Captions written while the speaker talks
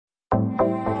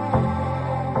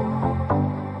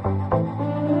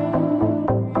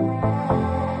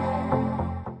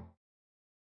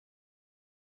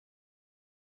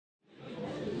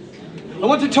I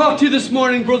want to talk to you this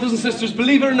morning, brothers and sisters,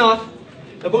 believe it or not,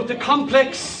 about the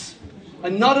complex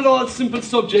and not at all simple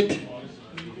subject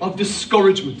of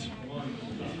discouragement.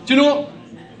 Do you know,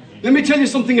 let me tell you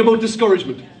something about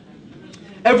discouragement.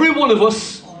 Every one of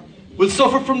us will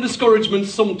suffer from discouragement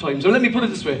sometimes. Or let me put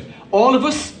it this way. All of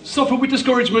us suffer with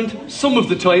discouragement some of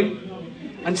the time.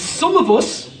 And some of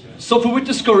us suffer with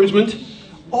discouragement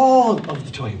all of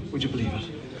the time. Would you believe it?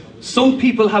 Some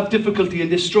people have difficulty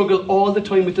and they struggle all the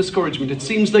time with discouragement. It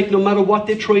seems like no matter what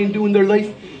they try and do in their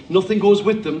life, nothing goes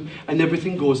with them and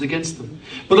everything goes against them.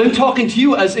 But I'm talking to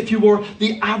you as if you were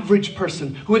the average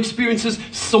person who experiences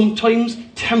sometimes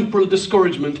temporal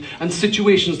discouragement and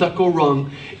situations that go wrong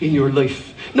in your life.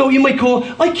 Now you might go,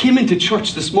 I came into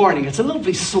church this morning. It's a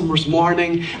lovely summer's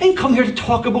morning. I didn't come here to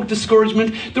talk about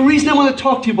discouragement. The reason I want to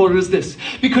talk to you about it is this.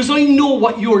 Because I know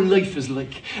what your life is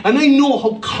like. And I know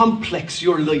how complex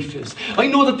your life is. I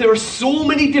know that there are so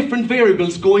many different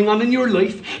variables going on in your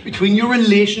life between your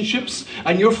relationships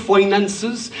and your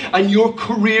finances and your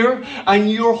career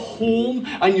and your home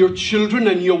and your children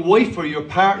and your wife or your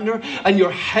partner and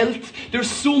your health. There's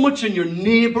so much in your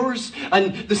neighbours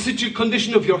and the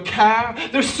condition of your car.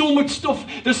 There's so much stuff.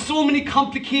 There's so many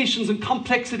complications and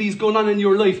complexities going on in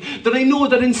your life that I know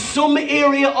that in some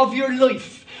area of your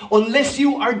life, unless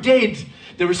you are dead,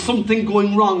 there is something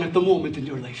going wrong at the moment in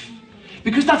your life.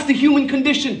 Because that's the human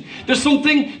condition. There's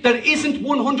something that isn't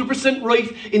 100%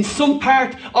 right in some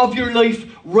part of your life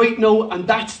right now, and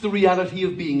that's the reality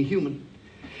of being human.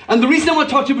 And the reason I want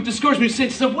to talk to you about discouragement is to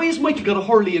say, why has Michael got a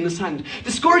hurley in his hand?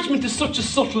 Discouragement is such a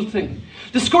subtle thing.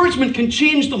 Discouragement can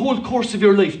change the whole course of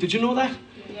your life. Did you know that?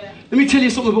 Yeah. Let me tell you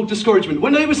something about discouragement.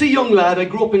 When I was a young lad, I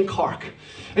grew up in Cork.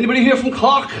 Anybody here from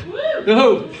Cork?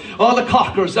 No. All the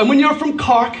Corkers. And when you're from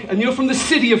Cork, and you're from the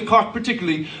city of Cork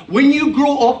particularly, when you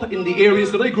grow up in the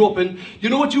areas that I grew up in, you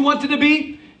know what you wanted to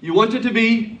be? You wanted to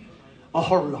be a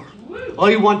hurler.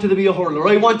 I wanted to be a hurler.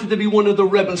 I wanted to be one of the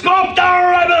rebels. Go up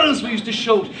there, rebels! We used to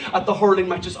shout at the hurling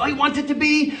matches. I wanted to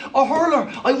be a hurler.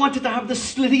 I wanted to have the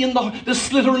slitty and the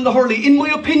slitter and the hurley. In my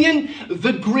opinion,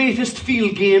 the greatest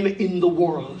field game in the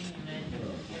world.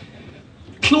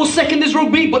 Close second is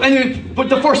rugby, but anyway, but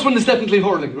the first one is definitely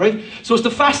hurling, right? So it's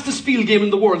the fastest field game in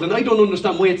the world, and I don't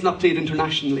understand why it's not played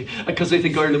internationally, because I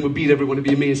think Ireland would beat everyone. It'd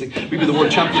be amazing. We'd be the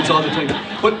world champions all the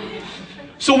time. But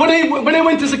so when I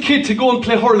went as a kid to go and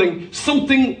play hurling,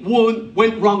 something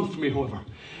went wrong for me, however.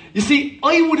 You see,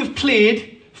 I would have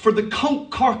played for the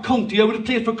Cork County. I would have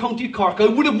played for County Cork. I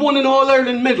would have won an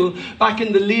All-Ireland medal back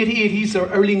in the late 80s or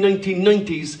early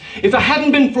 1990s if it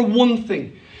hadn't been for one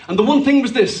thing. And the one thing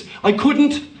was this: I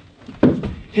couldn't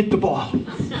hit the ball.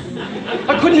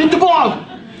 I couldn't hit the ball.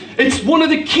 It's one of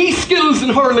the key skills in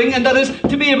hurling, and that is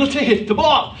to be able to hit the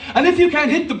ball. And if you can't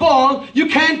hit the ball, you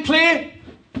can't play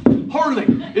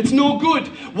hurling. It's no good.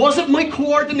 Was it my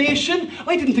coordination?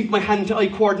 I didn't think my hand-to-eye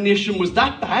coordination was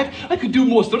that bad. I could do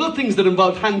most other things that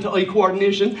involved hand-to-eye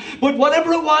coordination. But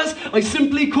whatever it was, I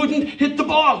simply couldn't hit the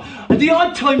ball. And the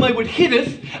odd time I would hit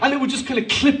it, and it would just kind of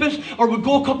clip it, or would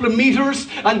go a couple of meters,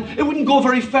 and it wouldn't go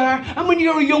very far. And when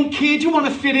you're a young kid, you want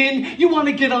to fit in, you want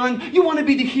to get on, you want to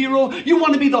be the hero, you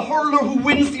want to be the hurler who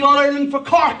wins the All-Ireland for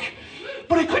Cork.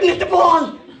 But I couldn't hit the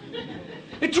ball.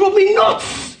 It drove me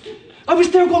nuts. I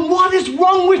was there going, what is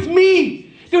wrong with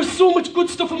me? There's so much good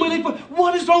stuff in my life, but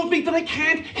what is wrong with me that I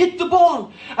can't hit the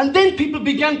ball? And then people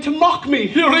began to mock me.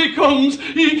 Here he comes,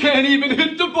 he can't even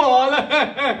hit the ball.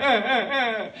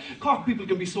 Cork people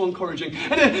can be so encouraging.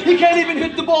 And he can't even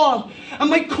hit the ball. And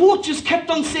my coaches kept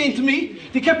on saying to me,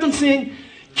 they kept on saying,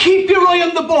 keep your eye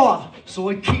on the ball. So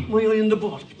I keep my eye on the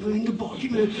ball, keep my eye on the ball,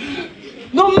 keep my eye.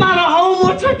 No matter how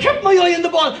much I kept my eye on the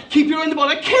ball, keep your eye on the ball.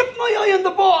 I kept my eye on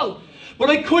the ball. But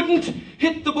I couldn't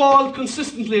hit the ball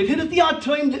consistently. I'd hit it the odd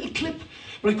time, little clip,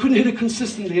 but I couldn't hit it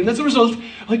consistently. And as a result,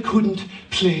 I couldn't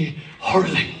play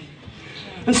hurling.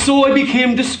 And so I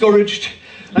became discouraged,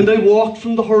 and I walked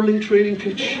from the hurling training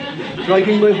pitch,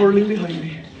 dragging my hurling behind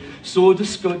me. So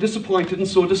disappointed and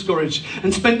so discouraged,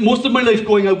 and spent most of my life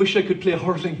going, I wish I could play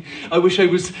hurling. I wish I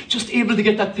was just able to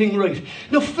get that thing right.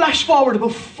 Now flash forward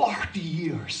about 40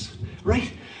 years,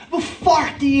 right? About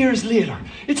 40 years later,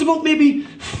 it's about maybe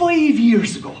 5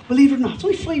 years ago, believe it or not. It's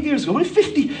only 5 years ago. I'm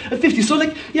 50. So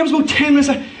like, yeah, I was about 10 years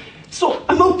old. So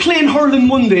I'm out playing hurling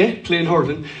one day,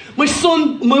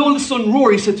 My oldest son,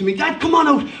 Rory, said to me, Dad, come on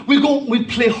out, we'll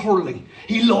play hurling.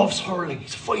 He loves hurling.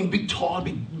 He's a fine, big, tall,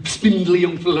 big, spindly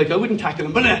young fella. Like, I wouldn't tackle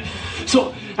him, but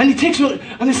and he takes me,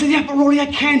 and I said, yeah, but Rory, I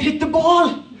can't hit the ball.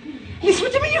 And he said,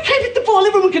 what do you mean you can't hit the ball?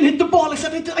 Everyone can hit the ball. I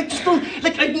said, I just don't,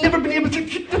 like, I've never been able to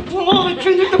hit the ball. I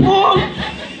can't hit the ball.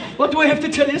 What do I have to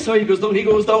tell you? So he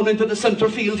goes down into the centre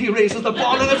field, he raises the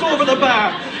ball, and it's over the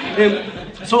bar.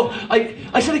 So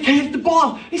I said, I can't hit the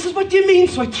ball. He says, what do you mean?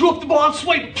 So I threw up the ball,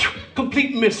 swipe,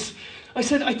 complete miss. I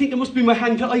said, I think it must be my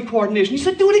hand-to-eye coordination. He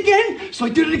said, do it again. So I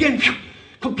did it again,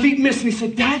 complete miss. And he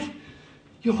said, Dad,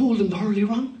 you're holding the hurley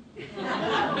wrong.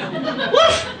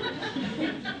 What?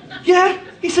 Yeah,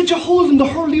 he said, you're holding the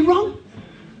hurley wrong.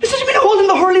 I said, you mean I'm holding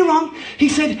the hurley wrong? He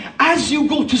said, as you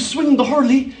go to swing the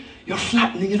hurley, you're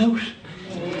flattening it out.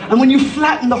 And when you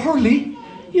flatten the hurley,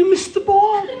 you miss the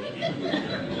ball.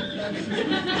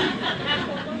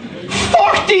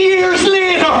 40 years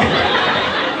later,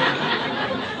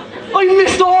 I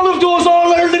missed all of those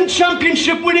All-Ireland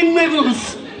Championship winning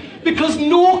medals because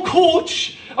no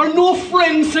coach or no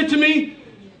friend said to me,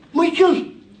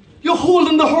 Michael, you're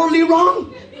holding the hurley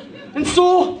wrong. And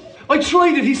so I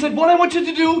tried it. He said, what I want you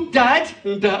to do, Dad,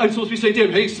 I'm supposed to be saying to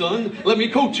him, hey son, let me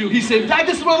coach you. He said, Dad,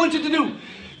 this is what I want you to do.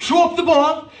 Throw up the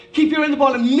ball, keep your eye on the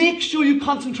ball, and make sure you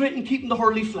concentrate on keeping the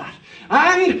hurley flat.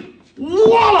 And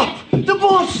wallop! The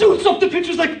ball shoots up the pitch.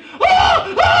 It's like,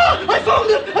 I found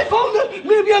it.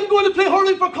 Maybe I'm going to play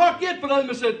hurling for Cork yet, but I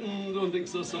said, don't think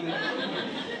so, sonny.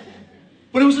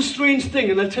 But it was a strange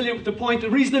thing, and I'll tell you the point. The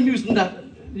reason I'm using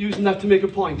that to make a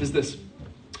point is this.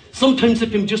 Sometimes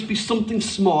it can just be something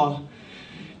small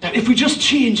that if we just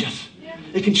change it,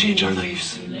 it can change our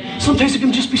lives. Sometimes it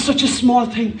can just be such a small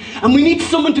thing. And we need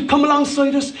someone to come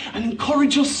alongside us and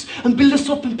encourage us and build us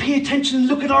up and pay attention and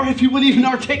look at our, if you will, even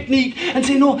our technique and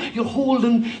say, no, you're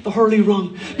holding the hurley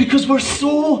wrong. Because we're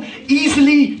so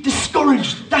easily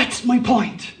discouraged. That's my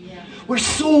point. We're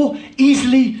so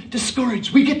easily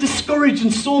discouraged. We get discouraged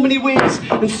in so many ways,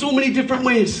 in so many different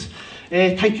ways.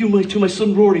 Thank you to my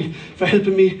son Rory for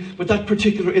helping me with that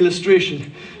particular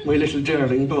illustration. My little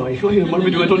darling boy. What do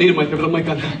we do? I don't need a mic, but I'm mic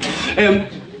on.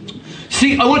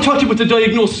 See, I want to talk to you about the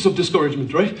diagnosis of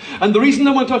discouragement, right? And the reason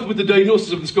I want to talk about the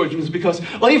diagnosis of discouragement is because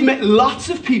I've met lots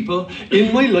of people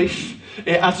in my life.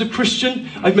 As a Christian,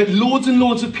 I've met loads and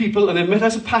loads of people, and I've met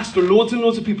as a pastor loads and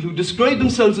loads of people who describe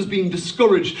themselves as being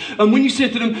discouraged. And when you say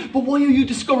to them, but why are you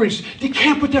discouraged? They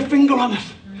can't put their finger on it.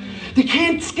 They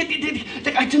can't get,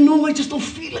 I don't know, I just don't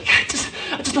feel like,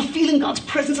 I'm just not feeling God's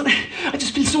presence, and I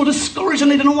just feel so discouraged,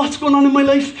 and I don't know what's going on in my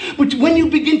life. But when you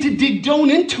begin to dig down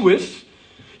into it,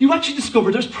 you actually discover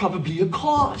there's probably a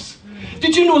cause.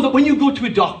 Did you know that when you go to a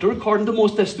doctor, according to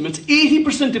most estimates,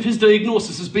 80% of his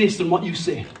diagnosis is based on what you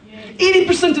say?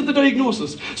 80% of the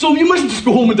diagnosis. So you mustn't just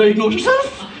go home and diagnose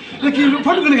yourself. Like, you're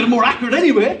probably going to get it more accurate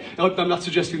anyway. I'm not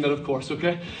suggesting that, of course,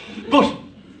 okay? But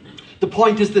the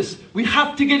point is this. We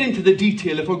have to get into the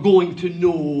detail if we're going to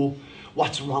know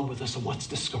what's wrong with us and what's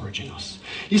discouraging us.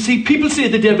 You see, people say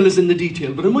the devil is in the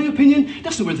detail, but in my opinion,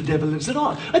 that's not where the devil lives at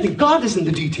all. I think God is in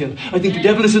the detail. I think the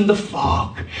devil is in the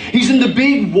fog. He's in the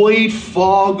big, wide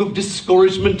fog of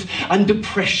discouragement and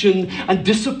depression and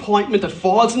disappointment that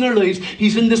falls in our lives.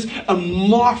 He's in this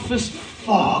amorphous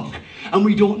fog, and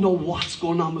we don't know what's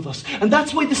going on with us. And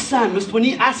that's why the psalmist, when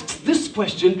he asks this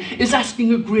question, is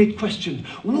asking a great question.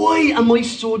 Why am I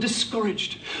so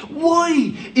discouraged?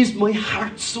 Why is my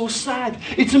heart so sad?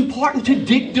 It's important to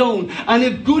dig down, and a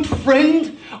good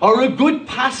friend or a good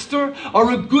pastor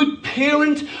or a good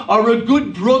parent or a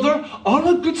good brother or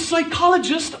a good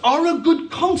psychologist or a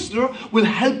good counselor will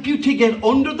help you to get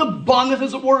under the bonnet,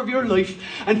 as it were, of your life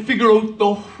and figure out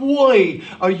the why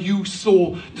are you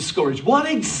so discouraged. What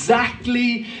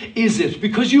exactly is it?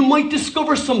 Because you might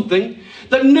discover something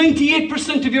that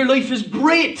 98% of your life is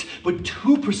great, but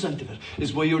 2% of it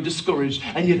is why you're discouraged,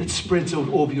 and yet it spreads out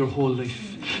over your whole life.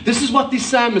 This is what the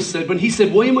psalmist said when he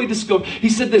said, why am I discouraged? He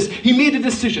said this, he made a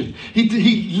decision.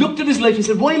 He looked at his life and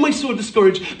said, why am I so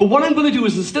discouraged? But what I'm going to do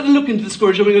is, instead of looking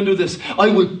discouraged, I'm going to do this. I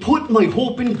will put my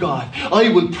hope in God. I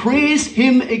will praise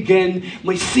him again,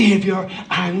 my Saviour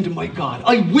and my God.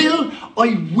 I will.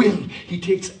 He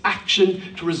takes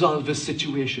action to resolve this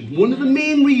situation. One of the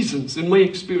main reasons, in my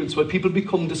experience, why people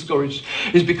become discouraged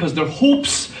is because their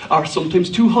hopes are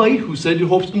sometimes too high. Who said your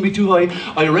hopes can be too high?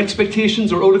 Or your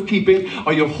expectations are out of keeping,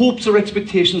 or your hopes or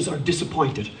expectations are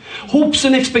disappointed. Hopes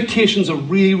and expectations are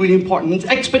really, really important. And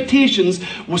expectations,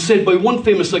 was said by one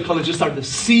famous psychologist, are the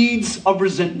seeds of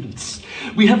resentments.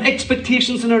 We have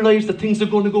expectations in our lives that things are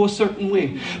going to go a certain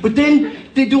way. But then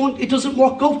it doesn't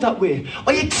work out that way.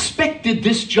 I expected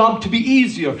this job to be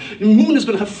easier. Moon is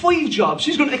going to have 5 jobs.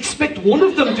 She's going to expect one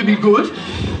of them to be good.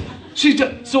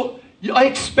 So I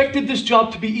expected this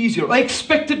job to be easier. I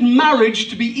expected marriage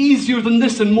to be easier than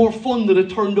this and more fun than it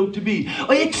turned out to be.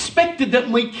 I expected that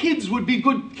my kids would be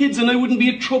good kids and I wouldn't be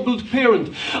a troubled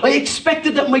parent. I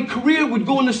expected that my career would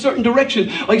go in a certain direction.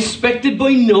 I expected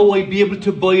by now I'd be able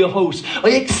to buy a house. I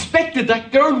expected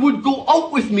that girl would go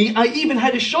out with me. I even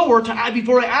had a shower to have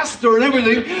before I asked her and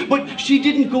everything, but she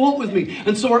didn't go out with me.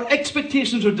 And so our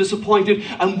expectations are disappointed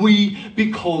and we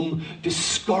become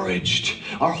discouraged.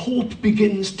 Our hope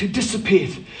begins to dissipate.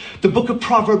 The book of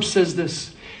Proverbs says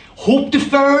this: hope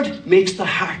deferred makes the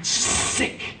heart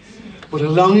sick, but a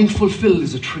longing fulfilled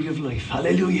is a tree of life.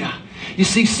 Hallelujah. You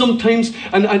see, sometimes,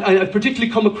 and I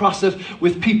particularly come across it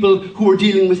with people who are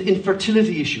dealing with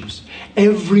infertility issues.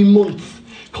 Every month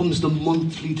comes the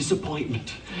monthly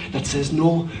disappointment that says,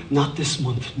 no, not this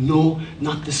month. No,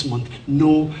 not this month.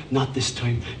 No, not this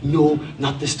time. No,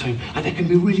 not this time. And it can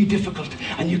be really difficult.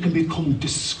 And you can become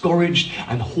discouraged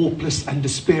and hopeless and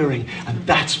despairing. And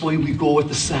that's why we go with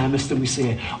the psalmist and we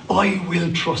say, I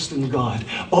will trust in God.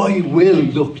 I will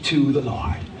look to the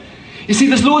Lord. You see,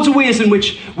 there's loads of ways in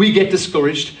which we get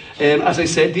discouraged. As I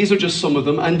said, these are just some of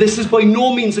them. And this is by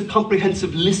no means a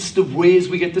comprehensive list of ways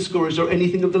we get discouraged or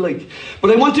anything of the like. But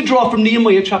I want to draw from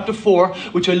Nehemiah chapter 4,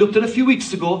 which I looked at a few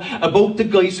weeks ago, about the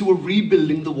guys who were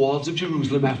rebuilding the walls of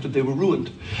Jerusalem after they were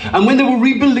ruined. And when they were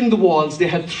rebuilding the walls, they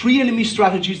had three enemy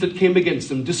strategies that came against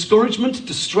them: discouragement,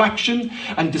 distraction,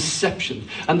 and deception.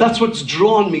 And that's what's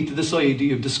drawn me to this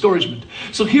idea of discouragement.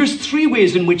 So here's three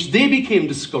ways in which they became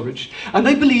discouraged. And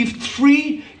I believe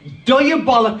three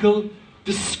diabolical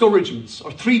discouragements,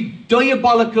 or three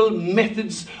diabolical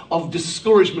methods of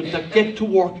discouragement that get to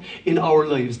work in our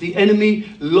lives. The enemy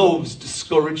loves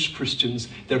discouraged Christians.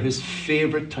 They're his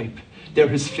favorite type. They're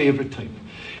his favorite type.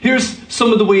 Here's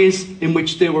some of the ways in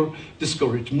which they were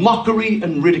discouraged: mockery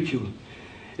and ridicule.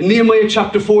 In Nehemiah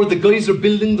chapter 4, the guys are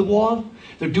building the wall.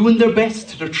 They're doing their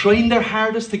best. They're trying their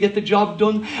hardest to get the job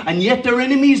done. And yet their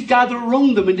enemies gather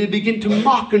around them and they begin to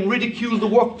mock and ridicule the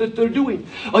work that they're doing.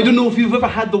 I don't know if you've ever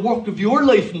had the work of your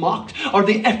life mocked or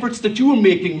the efforts that you were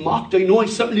making mocked. I know I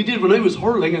certainly did when I was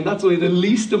hurling, and that's only the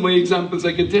least of my examples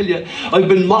I can tell you. I've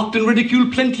been mocked and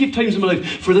ridiculed plenty of times in my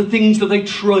life for the things that I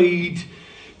tried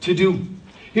to do.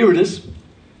 Here it is.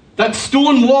 That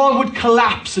stone wall would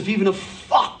collapse if even a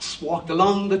fox walked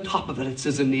along the top of it, it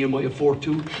says in Nehemiah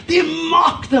 4:2. They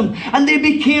mocked them and they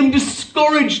became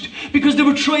discouraged because they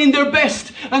were trying their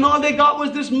best and all they got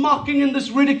was this mocking and this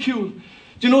ridicule.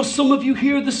 Do you know, some of you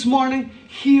here this morning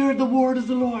hear the word of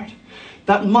the Lord.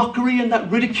 That mockery and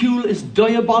that ridicule is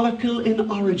diabolical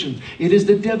in origin. It is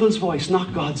the devil's voice,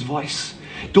 not God's voice.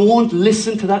 Don't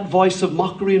listen to that voice of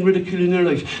mockery and ridicule in your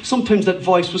life. Sometimes that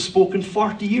voice was spoken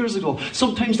 40 years ago.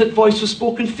 Sometimes that voice was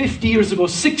spoken 50 years ago,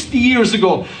 60 years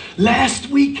ago, last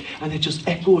week. And it just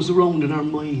echoes around in our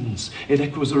minds. It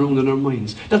echoes around in our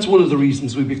minds. That's one of the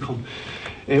reasons we become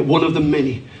one of the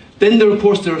many. Then there, of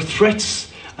course, there are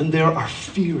threats and there are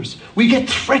fears. We get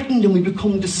threatened and we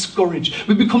become discouraged.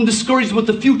 We become discouraged about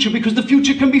the future because the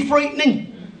future can be frightening.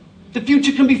 The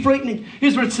future can be frightening.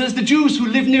 Here's what it says. The Jews who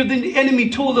live near the enemy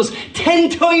told us 10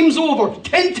 times over,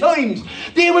 10 times,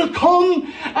 they will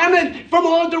come and from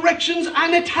all directions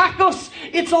and attack us.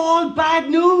 It's all bad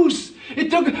news.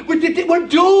 We're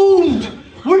doomed.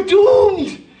 We're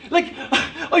doomed. Like,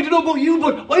 I don't know about you,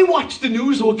 but I watch the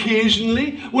news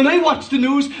occasionally. When I watch the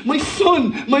news, my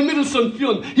son, my middle son,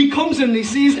 Fionn, he comes in and he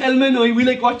sees Elma and I, we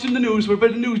like watching the news. We're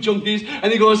better news junkies.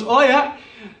 And he goes, oh yeah,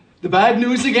 the bad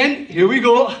news again. Here we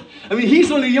go. I mean,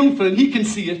 he's only a young fella and he can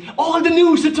see it. All the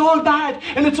news, it's all bad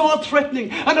and it's all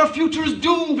threatening. And our future is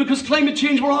doomed because climate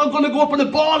change, we're all going to go up in a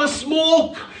ball of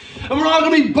smoke. And we're all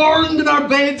going to be burned in our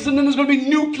beds, and then there's going to be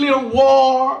nuclear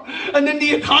war. And then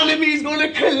the economy is going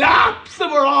to collapse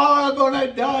and we're all going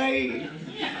to die.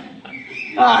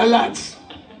 Lads,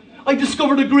 I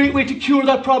discovered a great way to cure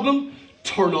that problem.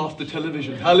 Turn off the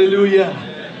television. Hallelujah.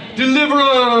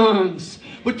 Deliverance.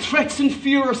 But threats and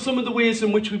fear are some of the ways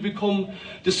in which we become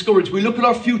discouraged. We look at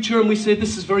our future and we say,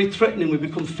 this is very threatening. We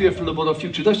become fearful about our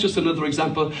future. That's just another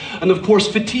example. And of course,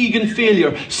 fatigue and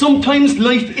failure. Sometimes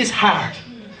life is hard.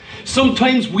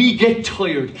 Sometimes we get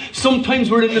tired. Sometimes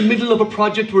we're in the middle of a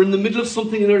project, we're in the middle of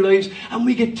something in our lives, and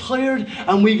we get tired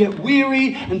and we get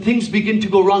weary and things begin to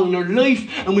go wrong in our life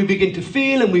and we begin to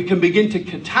fail and we can begin to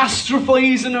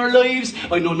catastrophize in our lives.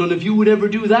 I know none of you would ever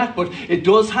do that, but it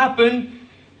does happen.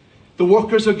 The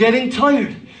workers are getting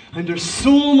tired And there's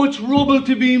so much rubble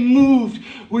to be moved.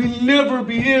 We'll never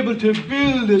be able to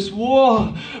build this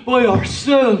wall by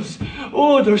ourselves.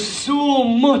 Oh, there's so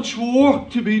much work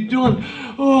to be done.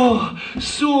 Oh,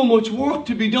 so much work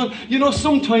to be done. You know,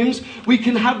 sometimes we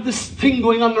can have this thing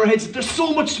going on in our heads. There's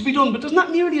so much to be done, but there's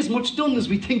not nearly as much done as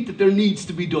we think that there needs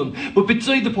to be done. But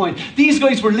beside the point, these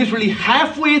guys were literally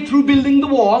halfway through building the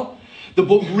wall,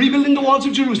 rebuilding the walls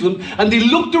of Jerusalem, and they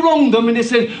looked around them and they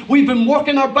said, we've been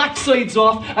working our backsides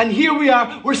off, and here we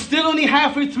are, we're still only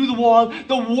halfway through the wall,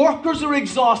 the workers are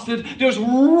exhausted, there's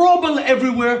rubble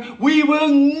everywhere, we will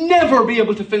never be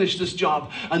able to finish this job.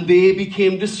 And they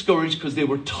became discouraged because they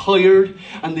were tired,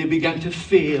 and they began to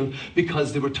fail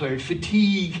because they were tired.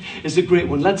 Fatigue is a great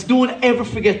one. Lads, don't ever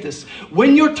forget this.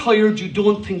 When you're tired, you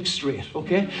don't think straight,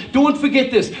 okay? Don't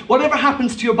forget this. Whatever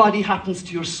happens to your body happens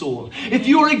to your soul. If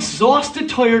you're exhausted,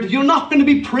 tired, you're not going to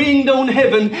be praying down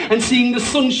heaven and seeing the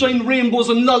sunshine, rainbows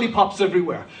and lollipops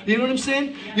everywhere. You know what I'm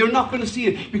saying? You're not going to see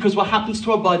it, because what happens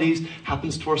to our bodies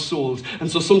happens to our souls. And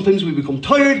so sometimes we become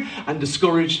tired and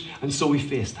discouraged, and so we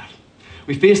face that.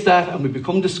 We face that and we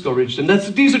become discouraged. And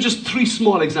these are just 3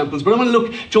 small examples. But I want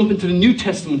to jump into the New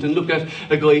Testament and look at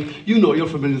a guy, you're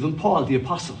familiar with him, Paul the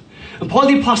Apostle. And Paul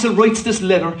the Apostle writes this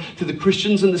letter to the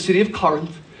Christians in the city of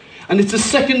Corinth. And it's the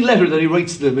second letter that he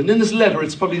writes to them. And in this letter,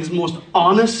 it's probably his most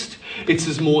honest, it's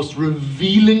his most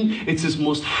revealing, it's his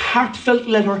most heartfelt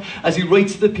letter as he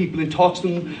writes to the people and talks to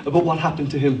them about what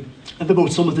happened to him and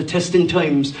about some of the testing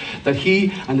times that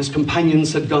he and his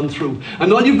companions had gone through.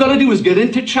 And all you've got to do is get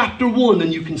into chapter 1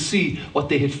 and you can see what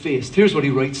they had faced. Here's what he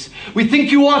writes. We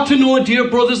think you ought to know, dear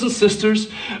brothers and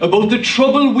sisters, about the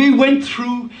trouble we went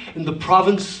through in the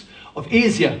province of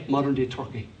Asia, modern-day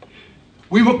Turkey.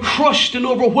 We were crushed and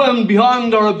overwhelmed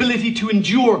beyond our ability to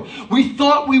endure. We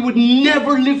thought we would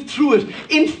never live through it.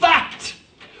 In fact,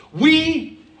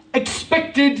 we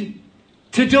expected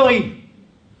to die.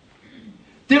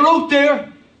 They're out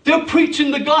there, they're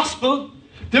preaching the gospel,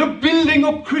 they're building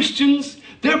up Christians,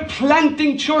 they're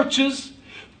planting churches.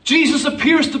 Jesus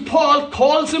appears to Paul,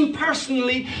 calls him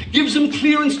personally, gives him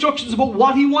clear instructions about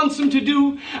what he wants him to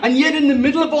do. And yet in the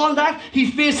middle of all that, he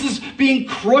faces being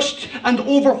crushed and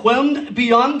overwhelmed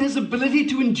beyond his ability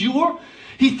to endure.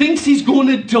 He thinks he's going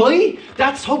to die.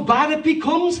 That's how bad it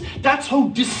becomes. That's how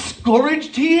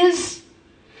discouraged he is.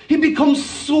 He becomes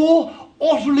so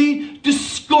utterly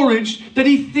discouraged that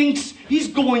he thinks he's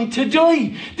going to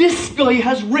die. This guy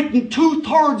has written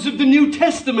 2/3 of the New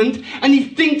Testament, and he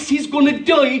thinks he's going to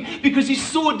die because he's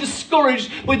so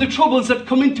discouraged by the troubles that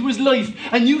come into his life.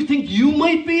 And you think you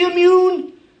might be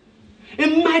immune?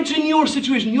 Imagine your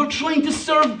situation. You're trying to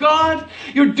serve God,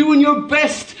 you're doing your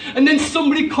best, and then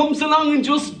somebody comes along and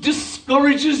just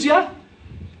discourages you.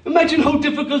 Imagine how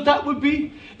difficult that would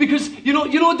be. Because, you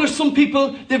know, there's some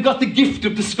people, they've got the gift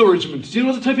of discouragement. Do you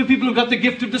know the type of people who've got the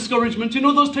gift of discouragement? You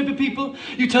know those type of people?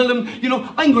 You tell them,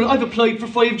 I've applied for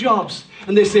 5 jobs.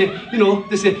 And they say, I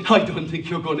don't think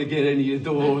you're going to get any of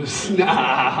those.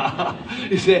 Nah.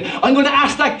 They say, I'm going to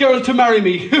ask that girl to marry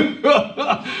me.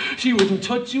 She wouldn't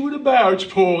touch you with a barge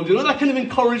pole. You know, that kind of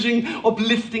encouraging,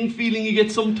 uplifting feeling you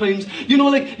get sometimes.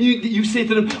 You say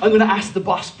to them, I'm going to ask the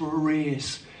boss for a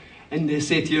raise. And they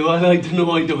say to you, well, I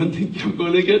don't think you're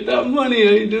going to get that money.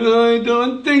 I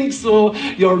don't think so.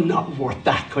 You're not worth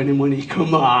that kind of money.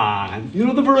 Come on. You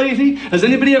know the variety? Has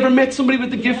anybody ever met somebody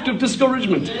with the gift of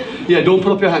discouragement? Yeah, don't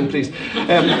put up your hand, please.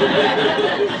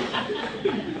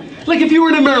 Like if you were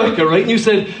in America, right, and you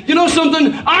said, you know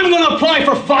something? I'm going to apply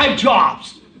for 5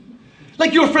 jobs.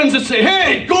 Like your friends would say,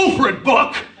 hey, go for it,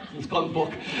 Buck. It's called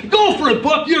Buck. Go for it,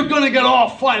 Buck. You're going to get all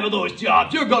 5 of those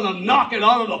jobs. You're going to knock it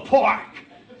out of the park.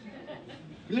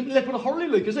 Like with a hurley,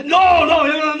 like, is it? No,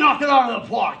 you're going to knock it out of the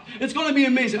park. It's going to be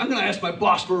amazing. I'm going to ask my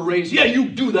boss for a raise. Yeah, you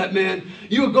do that, man.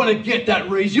 You're going to get that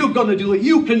raise. You're going to do it.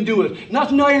 You can do it.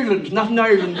 Not in Ireland,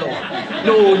 though.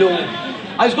 No.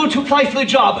 I was going to apply for the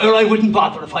job, or I wouldn't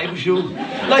bother if I was you.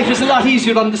 Life is a lot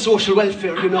easier on the social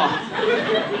welfare, you know.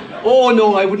 Oh,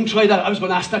 no, I wouldn't try that. I was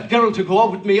going to ask that girl to go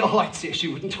out with me. Oh, I'd say she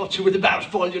wouldn't touch you with a barge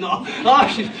pole, you know.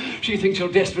 She thinks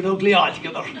you're desperate ugly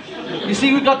altogether. You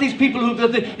see, we've got these people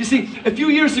you see, a few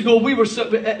years ago, we were,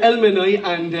 Elma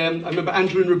and I remember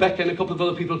Andrew and Rebecca and a couple of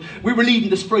other people, we were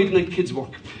leading this Friday night kids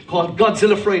work called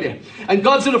Godzilla Friday. And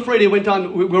Godzilla Friday went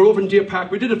on, we were over in Deer Park.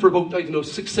 We did it for about,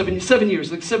 7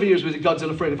 years. Like 7 years we did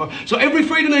Godzilla Friday for. So every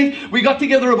Friday night, we got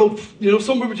together about,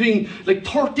 somewhere between like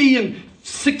 30 and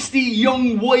 60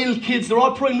 young, wild kids. They're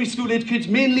all primary school age kids,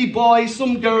 mainly boys,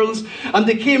 some girls. And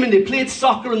they came and they played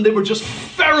soccer and they were just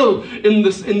feral in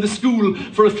the school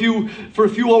for a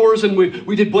few hours, and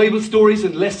we did Bible stories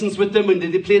and lessons with them, and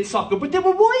they played soccer. But they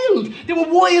were wild. They were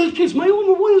wild kids. My own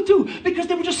were wild too, because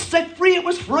they were just set free. It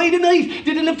was Friday night.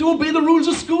 They didn't have to obey the rules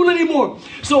of school anymore.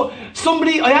 So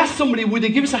I asked somebody, would they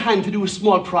give us a hand to do a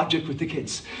small project with the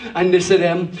kids? And they said,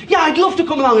 yeah, I'd love to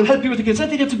come along and help you with the kids. I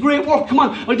think it's a great work. Come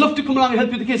on, I'd love to come along and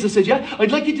help you with the kids. I said, yeah,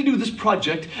 I'd like you to do this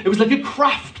project. It was like a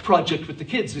craft project with the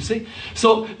kids, you see.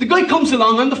 So the guy comes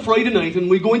along on the Friday night, and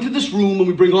we go into this room, and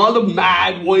we bring all the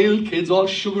mad, wild kids, all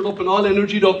sugared up and all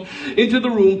energied up, into the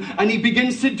room, and he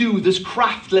begins to do this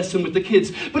craft lesson with the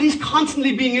kids. But he's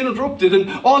constantly being interrupted, and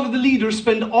all of the leaders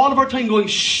spend all of our time going,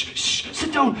 shh, shh,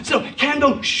 sit down, calm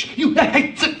down, shh, you,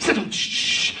 hey, sit down,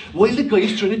 shh, while the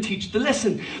guy's trying to teach the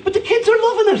lesson. But the kids are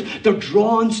loving it. They're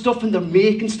drawing stuff and they're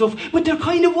making stuff, but they're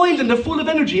kind of wild and they're full of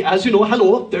energy. As you know,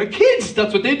 hello, they're kids.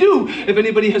 That's what they do. If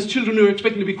anybody has children who are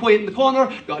expecting to be quiet in the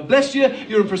corner, God bless you,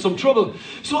 you're in for some trouble.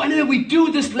 So anyway, we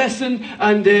do this lesson,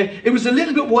 and it was a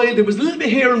little bit wild. It was a little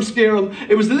bit harum-scarum.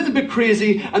 It was a little bit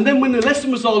crazy. And then when the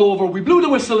lesson was all over, we blew the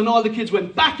whistle, and all the kids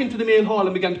went back into the main hall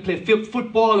and began to play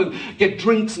football and get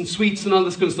drinks and sweets and all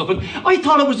this kind of stuff. And I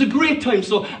thought it was a great time.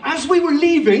 So as we were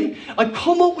leaving, I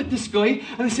come up with this guy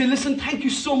and I say, listen, thank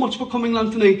you so much for coming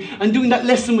along tonight and doing that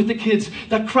lesson with the kids,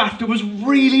 that craft. It was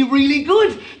really, really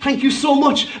good. Thank you so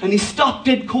much. And he stopped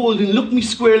dead cold and looked me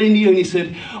squarely in the eye, and he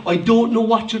said, I don't know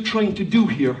what you're trying to do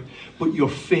here, but you're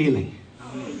failing.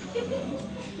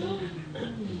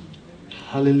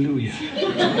 Hallelujah.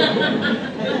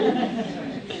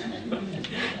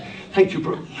 Thank you,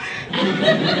 bro.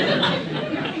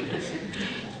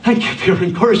 Thank you for your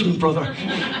encouragement, brother.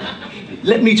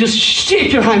 Let me just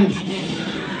shake your hand.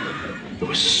 It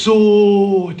was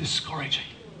so discouraging.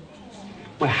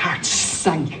 My heart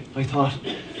sank. I thought,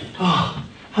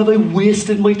 have I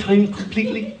wasted my time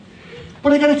completely?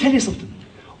 But I got to tell you something.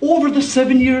 Over the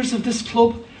 7 years of this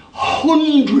club,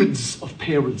 hundreds of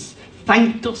parents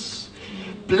thanked us,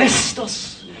 blessed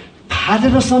us,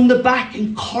 patted us on the back,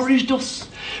 encouraged us,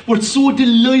 were so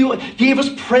delighted, gave us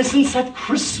presents at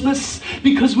Christmas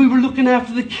because we were looking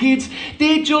after the kids.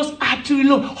 They just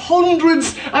absolutely loved.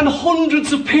 Hundreds and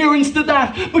hundreds of parents did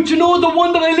that. But you know the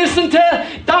one that I listened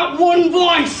to? That one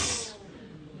voice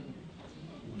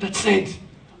that said,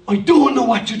 I don't know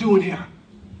what you're doing here,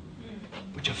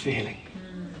 but you're failing.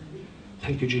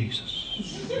 Thank you,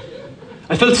 Jesus.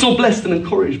 I felt so blessed and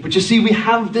encouraged. But you see, we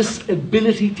have this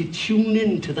ability to tune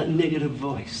in to that negative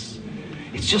voice.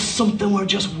 It's just something we're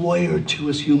just wired to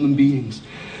as human beings.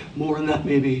 More on that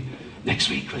maybe next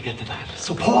week. We'll get to that.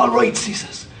 So Paul writes, he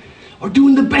says, we're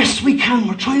doing the best we can.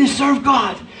 We're trying to serve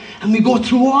God. And we go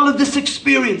through all of this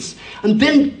experience. And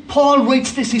then Paul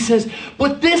writes this. He says,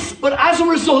 but as a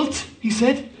result, he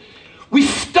said, we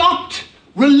stopped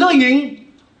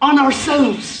relying on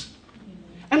ourselves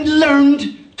and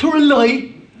learned to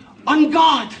rely on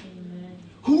God,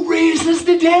 who raises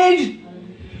the dead.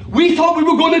 We thought we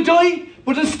were going to die,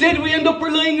 but instead we end up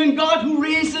relying on God, who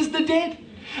raises the dead.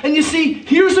 And you see,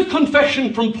 here's a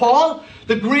confession from Paul,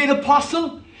 the great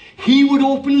apostle. He would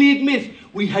openly admit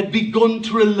we had begun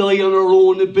to rely on our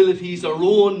own abilities, our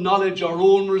own knowledge, our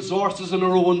own resources, and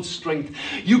our own strength.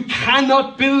 You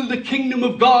cannot build the kingdom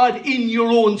of God in your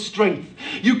own strength.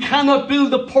 You cannot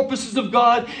build the purposes of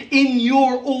God in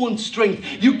your own strength.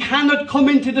 You cannot come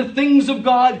into the things of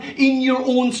God in your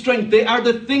own strength. They are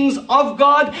the things of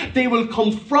God. They will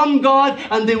come from God,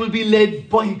 and they will be led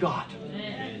by God.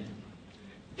 Amen.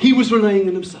 He was relying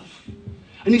on himself.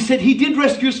 And he said he did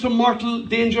rescue us from mortal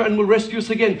danger and will rescue us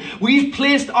again. We've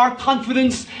placed our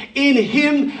confidence in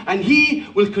him, and he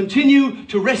will continue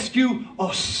to rescue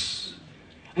us.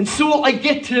 And so I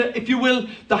get to, if you will,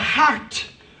 the heart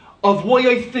of why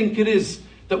I think it is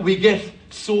that we get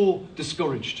so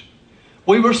discouraged.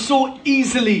 Why we're so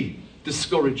easily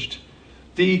discouraged.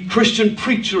 The Christian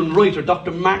preacher and writer, Dr.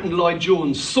 Martin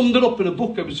Lloyd-Jones, summed it up in a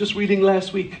book I was just reading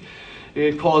last week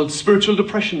called Spiritual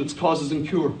Depression, Its Causes and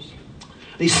Cures.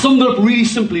 He summed it up really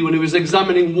simply when he was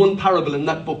examining one parable in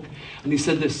that book. And he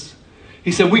said this.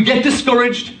 He said, we get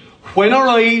discouraged when our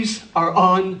eyes are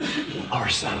on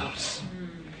ourselves.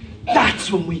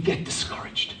 That's when we get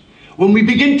discouraged. When we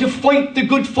begin to fight the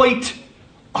good fight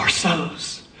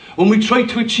ourselves. When we try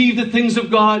to achieve the things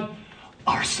of God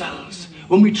ourselves.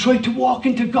 When we try to walk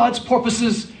into God's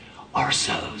purposes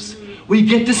ourselves. We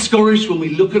get discouraged when we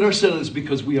look at ourselves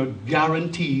because we are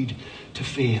guaranteed to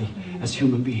fail as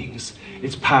human beings.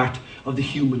 It's part of the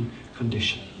human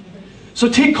condition. So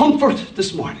take comfort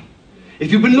this morning.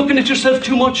 If you've been looking at yourself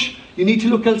too much, you need to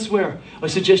look elsewhere. I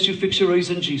suggest you fix your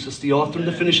eyes on Jesus, the author and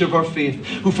the finisher of our faith,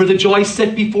 who for the joy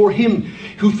set before him,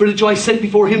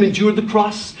 endured the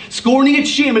cross, scorning its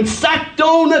shame, and sat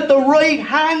down at the right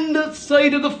hand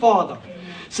side of the Father.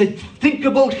 Said, think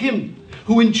about him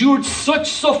who endured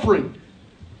such suffering.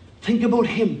 Think about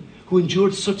him who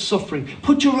endured such suffering.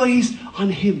 Put your eyes on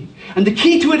him. And the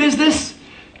key to it is this,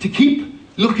 to keep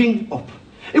looking up.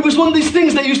 It was one of these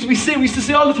things that we used to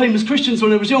say all the time as Christians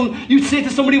when I was young. You'd say to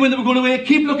somebody when they were going away,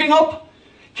 keep looking up.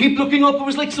 Keep looking up. It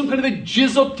was like some kind of a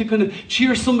jizz up to kind of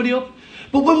cheer somebody up.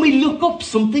 But when we look up,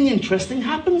 something interesting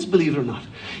happens, believe it or not.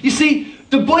 You see,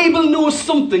 the Bible knows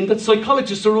something that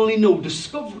psychologists are only now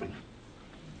discovering.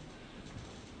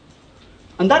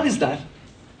 And that is that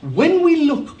when we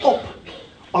look up,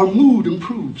 our mood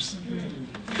improves.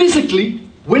 Physically,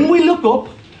 when we look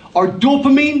up, our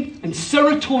dopamine and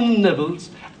serotonin levels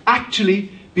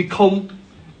actually become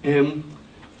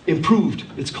improved.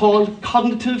 It's called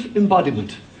cognitive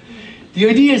embodiment. The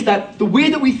idea is that the way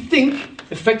that we think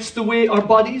affects the way our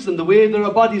bodies, and the way that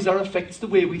our bodies are affects the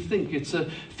way we think. It's a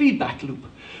feedback loop.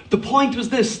 The point was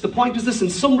this,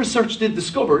 and some research they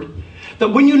discovered that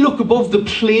when you look above the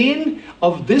plane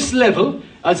of this level,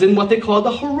 as in what they call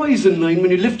the horizon line,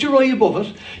 when you lift your eye above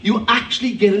it, you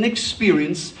actually get an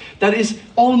experience that is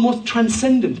almost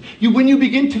transcendent. When you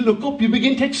begin to look up, you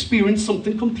begin to experience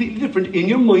something completely different in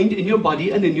your mind, in your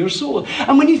body, and in your soul.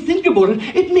 And when you think about it,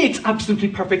 it makes absolutely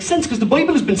perfect sense, because the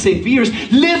Bible has been saying for years,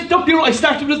 lift up your eyes.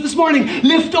 I started with this morning,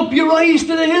 lift up your eyes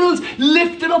to the hills,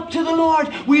 lift it up to the Lord.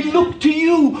 We look to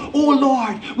you, O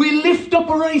Lord. We lift up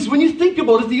our eyes. When you think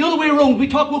about it, the other way around, we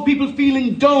talk about people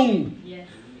feeling down.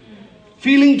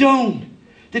 Feeling down.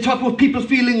 They talk about people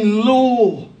feeling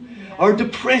low or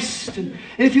depressed. And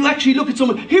if you actually look at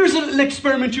someone, here's a little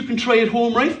experiment you can try at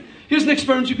home, right? Here's an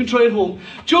experiment you can try at home.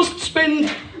 Just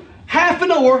spend half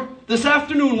an hour this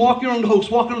afternoon walking around the house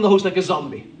like a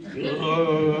zombie. No,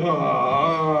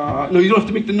 you don't have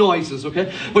to make the noises,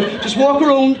 okay? But just walk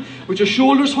around with your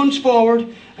shoulders hunched forward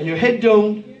and your head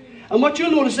down. And what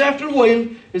you'll notice after a while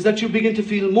is that you begin to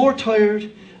feel more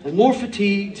tired and more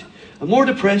fatigued and more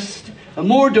depressed and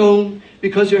more down,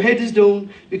 because your head is down,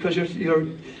 because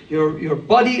your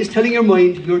body is telling your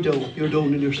mind you're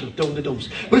down in yourself, down the dumps.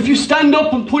 But if you stand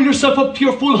up and pull yourself up to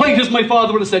your full height, as my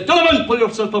father would have said, Donovan, pull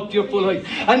yourself up to your full height,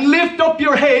 and lift up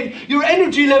your head, your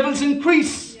energy levels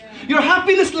increase. Your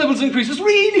happiness levels increase. It's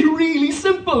really, really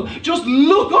simple. Just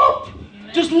look up.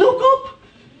 Just look up.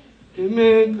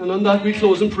 Amen. And on that we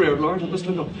close in prayer, Lord. Help us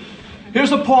look up.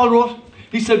 Here's what Paul wrote.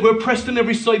 He said, we're pressed on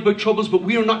every side by troubles, but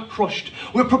we are not crushed.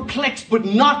 We're perplexed, but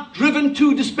not driven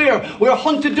to despair. We're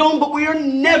hunted down, but we are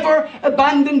never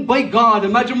abandoned by God.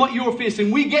 Imagine what you're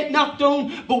facing. We get knocked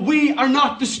down, but we are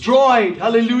not destroyed.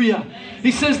 Hallelujah.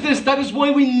 He says this, that is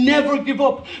why we never give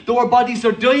up. Though our bodies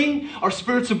are dying, our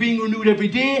spirits are being renewed every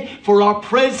day. For our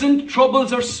present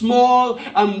troubles are small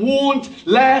and won't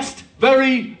last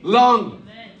very long.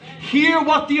 Hear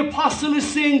what the apostle is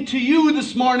saying to you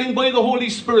this morning by the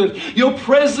Holy Spirit. Your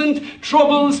present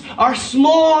troubles are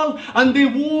small and they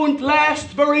won't last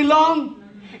very long.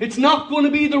 It's not going to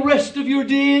be the rest of your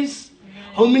days.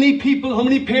 How many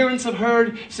parents have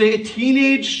heard, say, a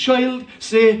teenage child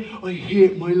say, I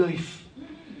hate my life.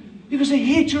 Because I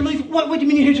hate your life. What do you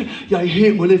mean you hate your life? Yeah, I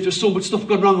hate my life. There's so much stuff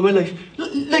going wrong in my life.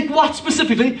 Like what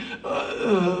specifically?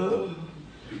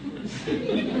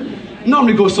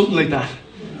 Normally goes something like that.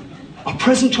 Our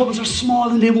present troubles are small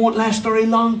and they won't last very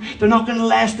long. They're not going to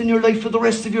last in your life for the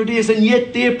rest of your days, and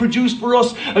yet they produce for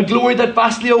us a glory that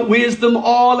vastly outweighs them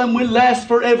all and will last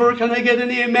forever. Can I get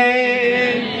an amen?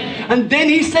 Amen. And then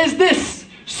he says this,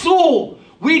 so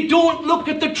we don't look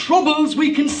at the troubles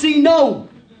we can see now.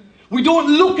 We don't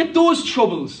look at those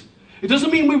troubles. It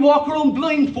doesn't mean we walk around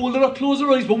blindfolded or close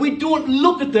our eyes, but we don't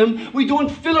look at them. We don't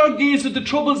fill our gaze with the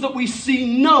troubles that we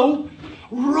see now.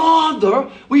 Rather,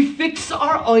 we fix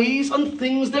our eyes on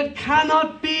things that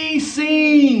cannot be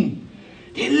seen.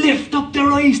 They lift up their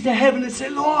eyes to heaven and say,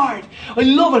 Lord, I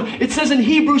love it. It says in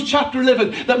Hebrews chapter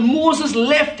 11 that Moses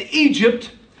left Egypt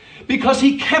because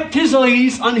he kept his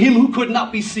eyes on him who could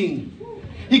not be seen.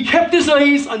 He kept his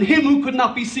eyes on him who could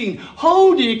not be seen.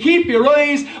 How do you keep your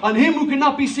eyes on him who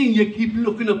cannot be seen? You keep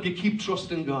looking up. You keep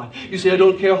trusting God. You say, I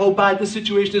don't care how bad the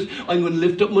situation is. I'm going to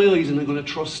lift up my eyes and I'm going to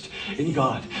trust in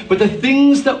God. But the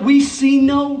things that we see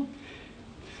now,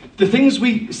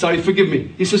 forgive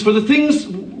me. He says, for the things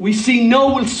we see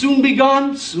now will soon be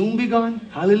gone. Soon be gone.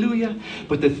 Hallelujah.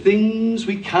 But the things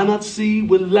we cannot see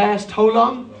will last how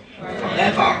long?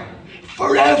 Forever.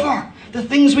 Forever. The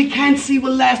things we can't see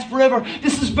will last forever.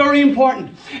 This is very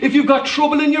important. If you've got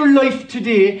trouble in your life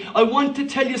today, I want to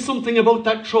tell you something about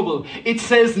that trouble. It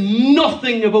says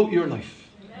nothing about your life.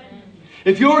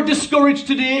 If you're discouraged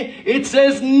today, it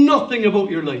says nothing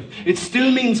about your life. It still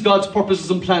means God's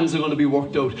purposes and plans are going to be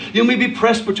worked out. You may be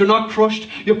pressed, but you're not crushed.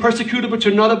 You're persecuted, but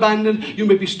you're not abandoned. You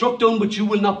may be struck down, but you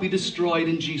will not be destroyed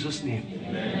in Jesus' name.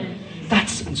 Amen.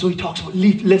 And so he talks about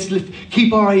let's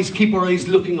keep our eyes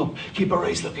looking up. Keep our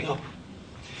eyes looking up.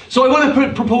 So I want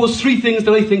to propose 3 things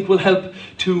that I think will help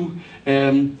to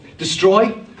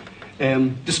destroy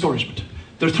discouragement.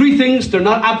 There are 3 things. They're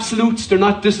not absolutes. They're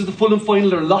not, this is the full and final.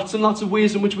 There are lots and lots of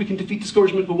ways in which we can defeat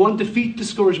discouragement. We want to defeat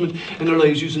discouragement in our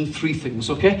lives using 3 things,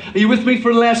 okay? Are you with me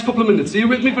for the last couple of minutes? Are you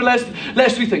with me for the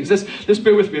last 3 things? Let's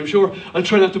bear with me. I'm sure I'll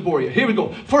try not to bore you. Here we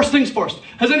go. First things first.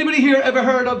 Has anybody here ever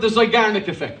heard of the Zeigarnik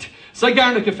effect?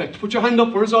 Zeigarnik effect. Put your hand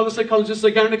up. Where's all the psychologists?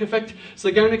 Zeigarnik effect.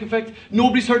 Zeigarnik effect.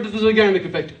 Nobody's heard of the Zeigarnik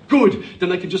effect. Good.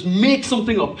 Then I can just make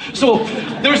something up. So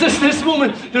there's this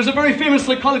woman. There's a very famous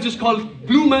psychologist called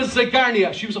Bluma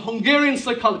Zeigarnik. She was a Hungarian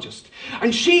psychologist.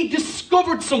 And she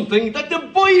discovered something that the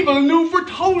Bible knew for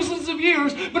thousands of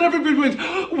years. But everybody went,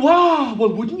 wow, well,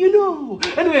 wouldn't you know?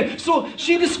 Anyway, so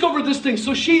she discovered this thing.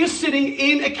 So she is sitting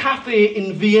in a cafe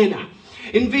in Vienna.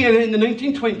 In Vienna in the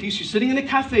 1920s, she's sitting in a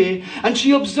cafe and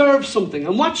she observes something.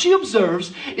 And what she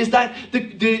observes is that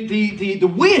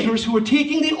the waiters who are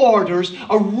taking the orders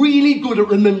are really good at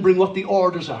remembering what the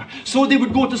orders are. So they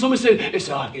would go to someone and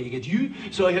say, can you get you?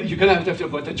 So you can have to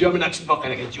put the German accent, what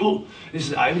can I get you? This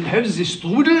is, I have the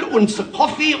strudel and the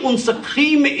coffee and the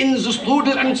cream in the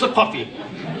strudel and the coffee.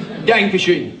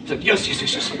 Dankeschön. He said, yes,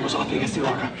 he goes off and he gets the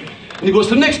order. And he goes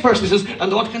to the next person, he says,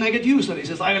 and what can I get you? So he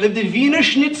says, I will have the Wiener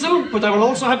Schnitzel, but I will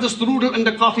also have the strudel and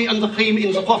the coffee and the cream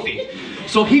in the coffee.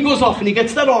 So he goes off and he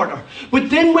gets that order. But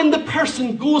then when the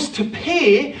person goes to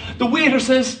pay, the waiter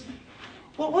says,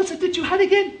 what was it that you had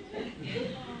again?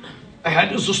 I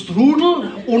had the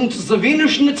strudel and the Wiener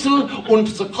Schnitzel and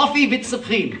the coffee with the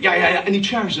cream. Yeah. And he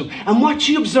charged him. And what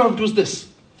she observed was this.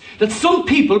 That some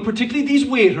people, particularly these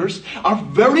waiters, are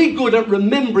very good at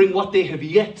remembering what they have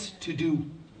yet to do.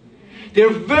 They're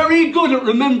very good at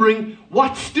remembering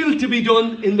what's still to be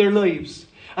done in their lives.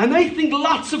 And I think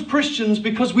lots of Christians,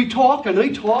 because we talk, and I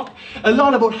talk, a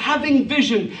lot about having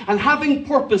vision and having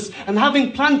purpose and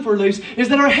having plan for our lives, is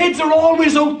that our heads are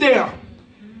always out there.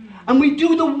 And we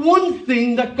do the one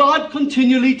thing that God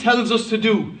continually tells us to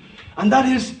do. And that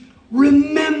is,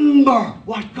 remember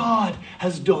what God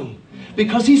has done.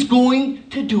 Because He's going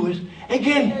to do it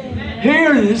again. Amen.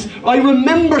 Here it is. I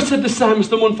remember, said the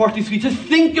psalmist in 143, to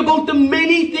think about the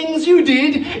many things you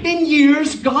did in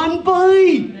years gone by.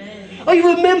 Amen. I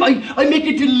remember, I make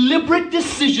a deliberate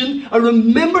decision. I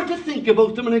remember to think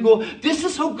about them and I go, this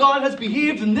is how God has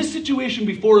behaved in this situation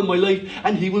before in my life,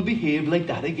 and He will behave like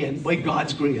that again by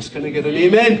God's grace. Can I get an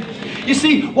amen? You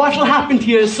see, what will happen to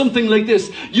you is something like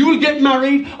this. You will get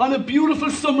married on a beautiful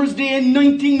summer's day in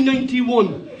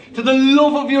 1991 to the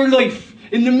love of your life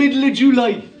in the middle of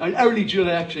July, or early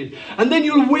July actually. And then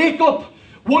you'll wake up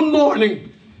one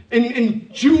morning in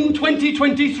June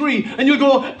 2023 and you'll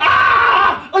go,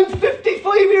 I'm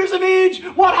 55 years of age.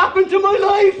 What happened to my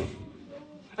life?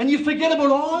 And you forget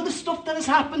about all the stuff that has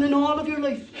happened in all of your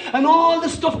life, and all the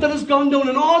stuff that has gone down,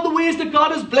 and all the ways that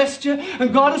God has blessed you,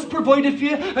 and God has provided for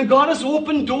you, and God has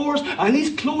opened doors, and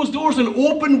He's closed doors, and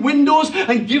opened windows,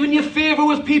 and given you favour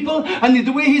with people, and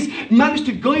the way He's managed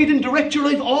to guide and direct your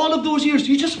life all of those years.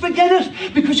 You just forget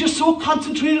it, because you're so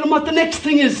concentrated on what the next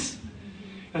thing is.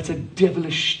 That's a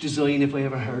devilish design, if I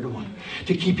ever heard of one,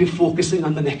 to keep you focusing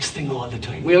on the next thing all the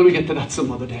time. Well, we get to that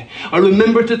some other day. I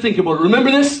remember to think about it.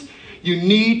 Remember this? You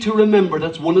need to remember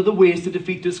that's one of the ways to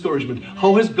defeat discouragement.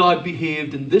 How has God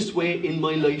behaved in this way in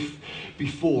my life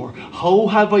before? How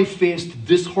have I faced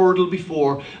this hurdle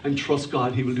before? And trust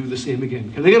God, He will do the same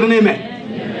again. Can I get an amen?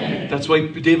 Amen. That's why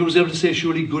David was able to say,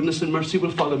 surely goodness and mercy will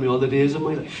follow me all the days of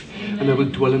my life. Amen. And I will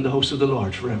dwell in the house of the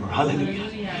Lord forever. Hallelujah.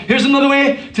 Here's another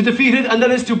way to defeat it, and that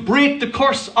is to break the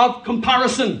curse of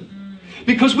comparison.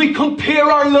 Because we compare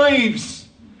our lives.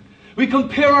 We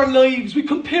compare our lives. We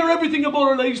compare everything about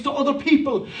our lives to other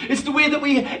people. It's the way that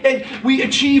we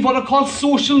achieve what are called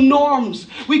social norms.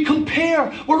 We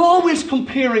compare. We're always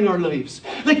comparing our lives.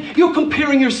 Like you're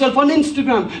comparing yourself on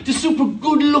Instagram to super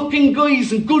good-looking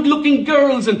guys and good-looking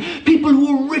girls and people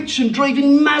who are rich and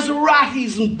driving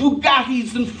Maseratis and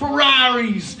Bugattis and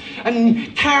Ferraris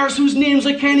and cars whose names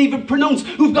I can't even pronounce,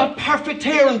 who've got perfect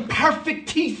hair and perfect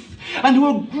teeth. and who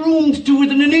are groomed to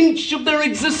within an inch of their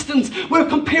existence. We're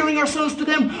comparing ourselves to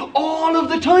them all of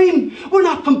the time. We're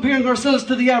not comparing ourselves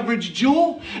to the average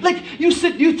Joe. Like, you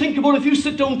think about if you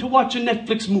sit down to watch a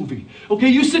Netflix movie. Okay,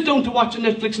 you sit down to watch a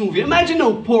Netflix movie. Imagine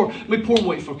now, my poor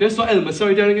wife, okay? So Elma,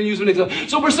 sorry darling, I'm going to use her example.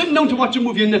 So we're sitting down to watch a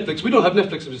movie on Netflix. We don't have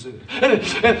Netflix.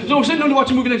 So we're sitting down to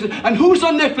watch a movie on Netflix. And who's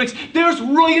on Netflix? There's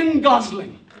Ryan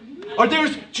Gosling. Or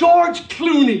there's George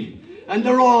Clooney. And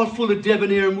they're all full of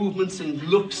debonair movements and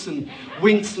looks and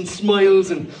winks and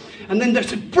smiles. And then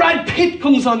there's Brad Pitt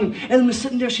comes on, and Elma's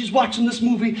sitting there, she's watching this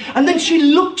movie. And then she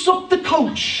looks up the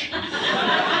couch.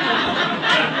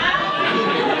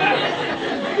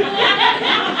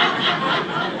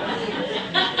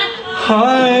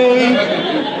 Hi.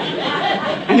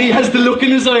 And he has the look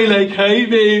in his eye like, hi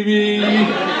baby.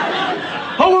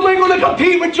 How am I going to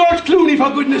compete with George Clooney, for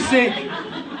goodness sake?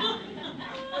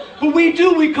 But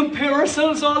we compare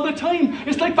ourselves all the time.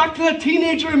 It's like back to that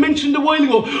teenager I mentioned a while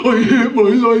ago. I hate my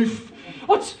life.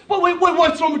 What's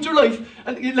wrong with your life?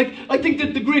 And I think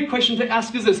that the great question to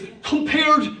ask is this: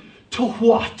 compared to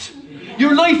what?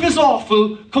 Your life is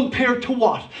awful compared to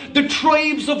what? The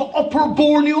tribes of Upper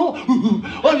Borneo?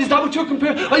 Well, is that what you're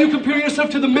comparing? Are you comparing yourself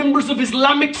to the members of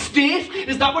Islamic State?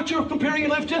 Is that what you're comparing your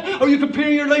life to? Are you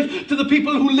comparing your life to the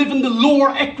people who live in the lower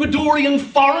Ecuadorian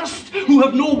forest, who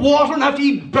have no water and have to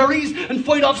eat berries and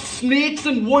fight off snakes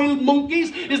and wild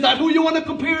monkeys? Is that who you want to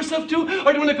compare yourself to?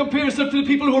 Or do you want to compare yourself to the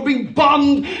people who are being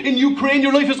bombed in Ukraine?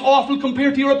 Your life is awful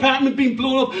compared to your apartment being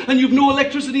blown up and you've no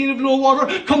electricity and you've no water.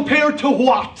 Compared to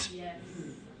what?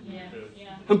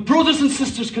 And brothers and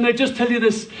sisters, can I just tell you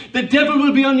this? The devil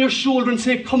will be on your shoulder and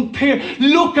say, compare,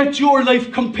 look at your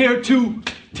life compared to,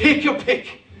 take your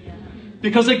pick.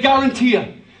 Because I guarantee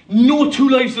you, no two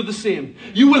lives are the same.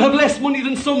 You will have less money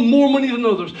than some, more money than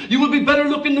others. You will be better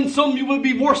looking than some, you will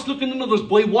be worse looking than others.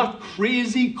 By what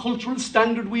crazy cultural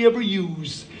standard we ever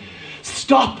use.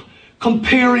 Stop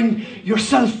comparing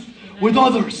yourself with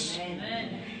others.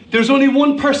 There's only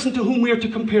one person to whom we are to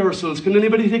compare ourselves. Can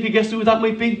anybody take a guess who that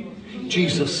might be?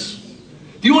 Jesus.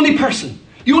 The only person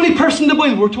in the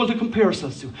Bible we're told to compare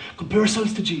ourselves to. Compare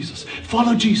ourselves to Jesus.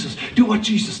 Follow Jesus. Do what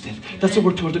Jesus did. That's what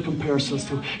we're told to compare ourselves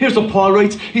to. Here's what Paul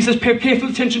writes. He says, pay careful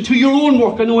attention to your own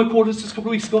work. I know I quoted this a couple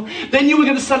of weeks ago. Then you will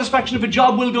get the satisfaction of a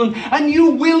job well done, and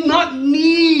you will not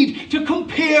need to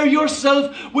compare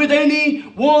yourself with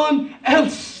anyone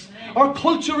else. Our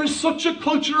culture is such a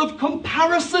culture of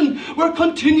comparison. We're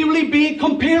continually being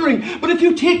comparing. But if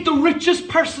you take the richest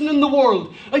person in the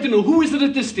world, I don't know, who is it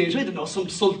at this stage? I don't know, some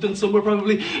sultan somewhere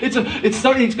probably.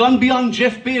 It's gone beyond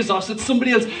Jeff Bezos. It's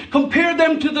somebody else. Compare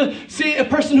them to say, a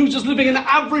person who's just living an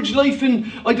average life in,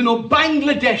 I don't know,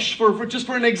 Bangladesh, just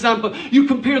for an example. You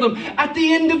compare them. At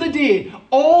the end of the day,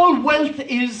 all wealth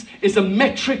is a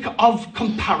metric of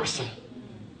comparison.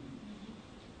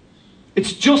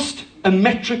 It's just a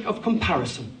metric of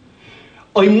comparison.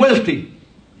 I'm wealthy.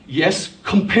 Yes,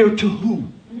 compared to who?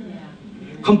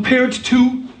 Compared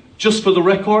to, just for the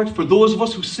record, for those of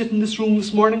us who sit in this room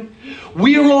this morning,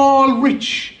 we're all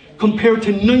rich compared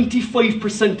to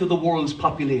 95% of the world's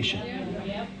population.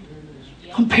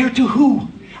 Compared to who?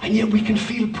 And yet we can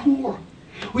feel poor.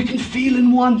 We can feel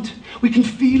in want. We can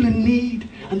feel in need.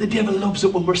 And the devil loves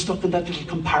it when we're stuck in that little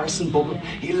comparison bubble.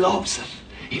 He loves it.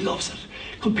 He loves it.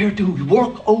 Compared to who?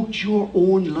 Work out your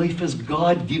own life as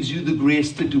God gives you the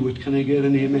grace to do it. Can I get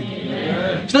an amen?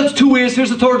 Amen. So that's two ways. Here's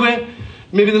the third way.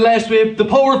 Maybe the last way. The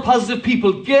power of positive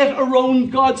people. Get around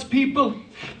God's people.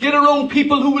 Get around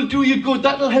people who will do you good.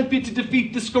 That'll help you to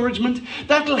defeat discouragement.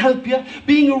 That'll help you.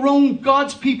 Being around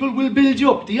God's people will build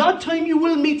you up. The odd time you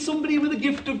will meet somebody with a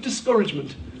gift of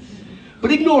discouragement.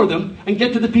 But ignore them and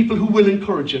get to the people who will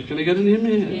encourage you. Can I get an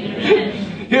amen? Amen.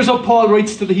 Here's how Paul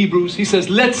writes to the Hebrews. He says,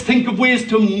 let's think of ways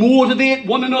to motivate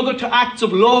one another to acts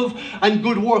of love and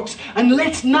good works. And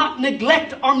let's not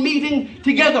neglect our meeting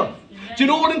together. Do you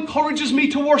know what encourages me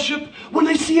to worship? When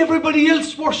I see everybody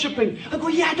else worshipping. I go,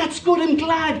 yeah, that's good, I'm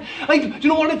glad. Do you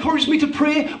know what encourages me to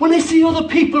pray? When I see other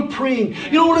people praying.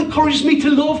 You know what encourages me to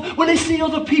love? When I see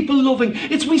other people loving.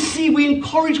 We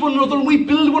encourage one another and we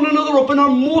build one another up in our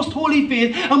most holy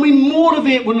faith, and we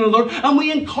motivate one another and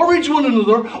we encourage one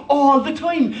another all the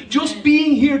time. Just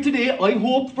being here today, I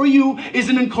hope for you, is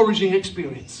an encouraging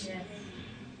experience.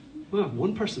 Well,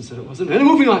 one person said it wasn't. And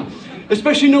moving on.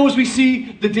 Especially now as we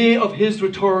see the day of his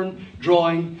return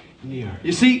drawing near.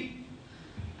 You see,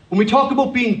 when we talk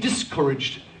about being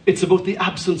discouraged, it's about the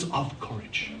absence of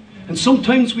courage. And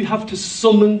sometimes we have to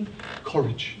summon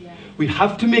courage. we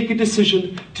have to make a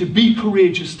decision to be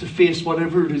courageous to face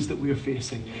whatever it is that we are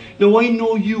facing. Now, I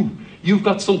know you've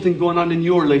got something going on in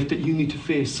your life that you need to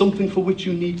face, something for which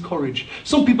you need courage.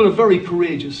 Some people are very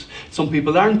courageous. Some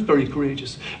people aren't very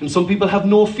courageous. And some people have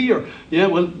no fear. Yeah,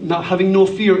 well, not having no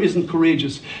fear isn't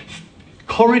courageous.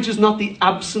 Courage is not the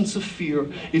absence of fear.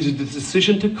 It is the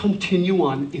decision to continue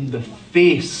on in the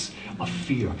face of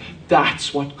fear.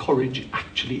 That's what courage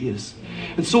actually is.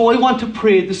 And so I want to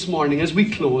pray this morning as we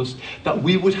close that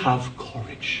we would have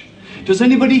courage. Does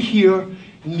anybody here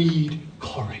need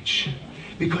courage?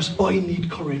 Because I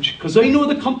need courage. Because I know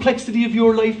the complexity of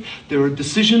your life. There are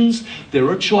decisions, there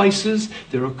are choices,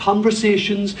 there are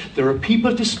conversations, there are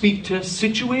people to speak to,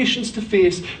 situations to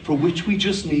face for which we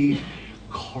just need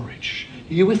courage.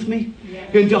 Are you with me? Yeah.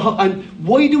 And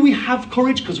why do we have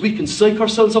courage? Because we can psych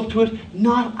ourselves up to it?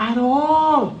 Not at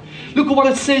all. Look at what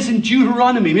it says in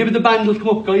Deuteronomy. Maybe the band will come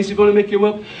up, guys. You're going to make you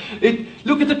up.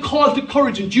 Look at the call to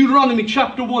courage in Deuteronomy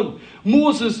chapter 1.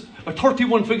 Moses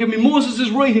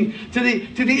is writing to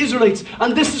the Israelites.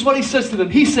 And this is what he says to them.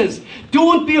 He says,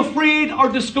 don't be afraid or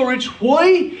discouraged.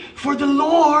 Why? For the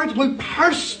Lord will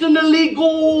personally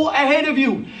go ahead of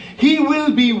you. He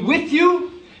will be with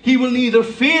you. He will neither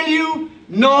fail you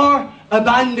nor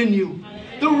abandon you.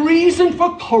 The reason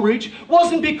for courage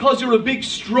wasn't because you're a big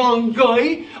strong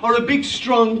guy or a big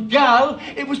strong gal.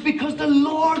 It was because the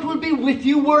Lord will be with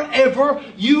you wherever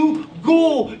you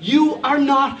go. You are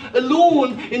not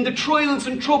alone in the trials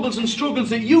and troubles and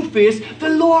struggles that you face. The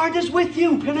Lord is with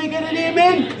you. Can I get an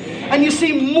amen? And you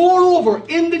see, moreover,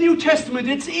 in the New Testament,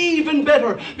 it's even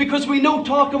better because we now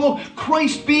talk about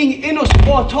Christ being in us.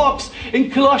 Paul talks in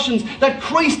Colossians that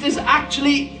Christ is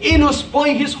actually in us by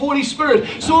His Holy Spirit.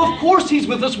 So of course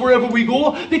He's with us wherever we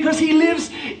go because He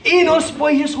lives in us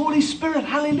by His Holy Spirit.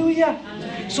 Hallelujah.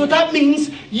 So that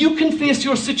means you can face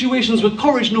your situations with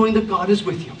courage knowing that God is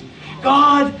with you.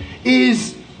 God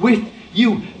is with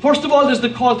you. First of all, there's the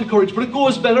call to courage, but it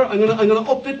goes better. I'm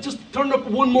gonna up it, just turn up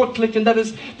one more click, and that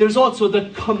is, there's also the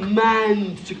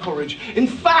command to courage. In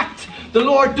fact, the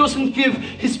Lord doesn't give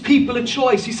His people a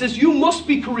choice. He says, you must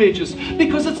be courageous,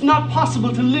 because it's not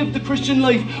possible to live the Christian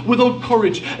life without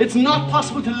courage. It's not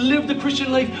possible to live the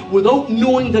Christian life without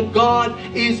knowing that God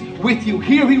is with you.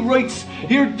 Here He writes,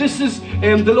 this is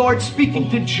the Lord speaking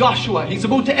to Joshua. He's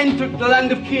about to enter the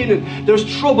land of Canaan. There's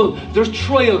trouble, there's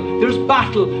trial, there's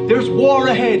battle, there's war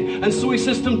ahead. And so He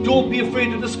says to them, don't be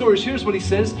afraid or discouraged. Here's what He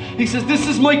says. He says, this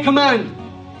is my command.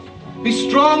 Be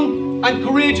strong and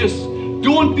courageous.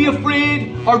 Don't be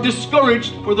afraid or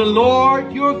discouraged, for the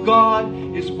Lord your God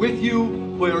is with you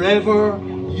wherever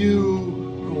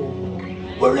you go.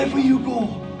 Wherever you go.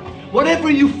 Whatever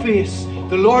you face,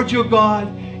 the Lord your God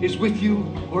is with you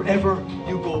wherever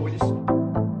you go.